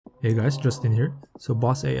Hey guys, Justin here. So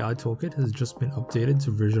Boss AI Toolkit has just been updated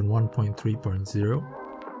to version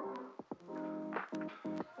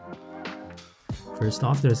 1.3.0. First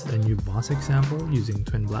off, there's a new boss example using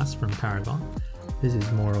Twin Blast from Paragon. This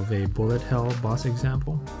is more of a bullet hell boss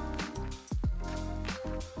example.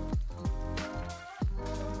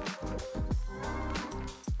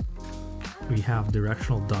 We have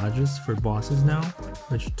directional dodges for bosses now,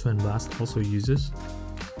 which Twin Blast also uses.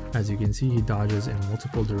 As you can see, he dodges in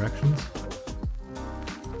multiple directions.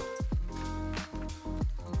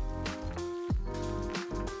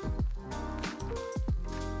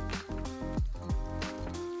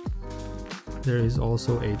 There is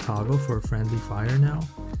also a toggle for friendly fire now.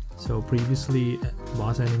 So previously,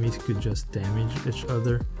 boss enemies could just damage each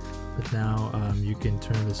other, but now you can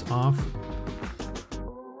turn this off.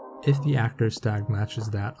 If the actor's tag matches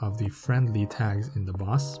that of the friendly tags in the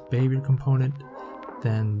boss behavior component,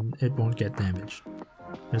 then it won't get damaged.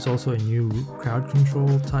 There's also a new crowd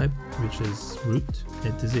control type, which is root.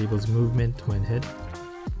 It disables movement when hit.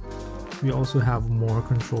 We also have more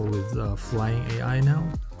control with flying AI now.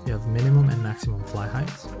 We have minimum and maximum fly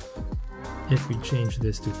heights. If we change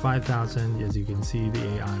this to 5,000, as you can see, the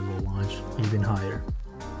AI will launch even higher.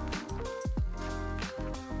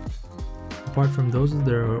 Apart from those,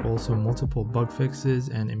 there are also multiple bug fixes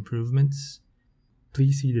and improvements.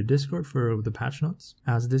 Please see the Discord for the patch notes,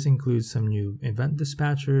 as this includes some new event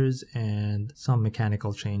dispatchers and some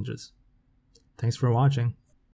mechanical changes. Thanks for watching.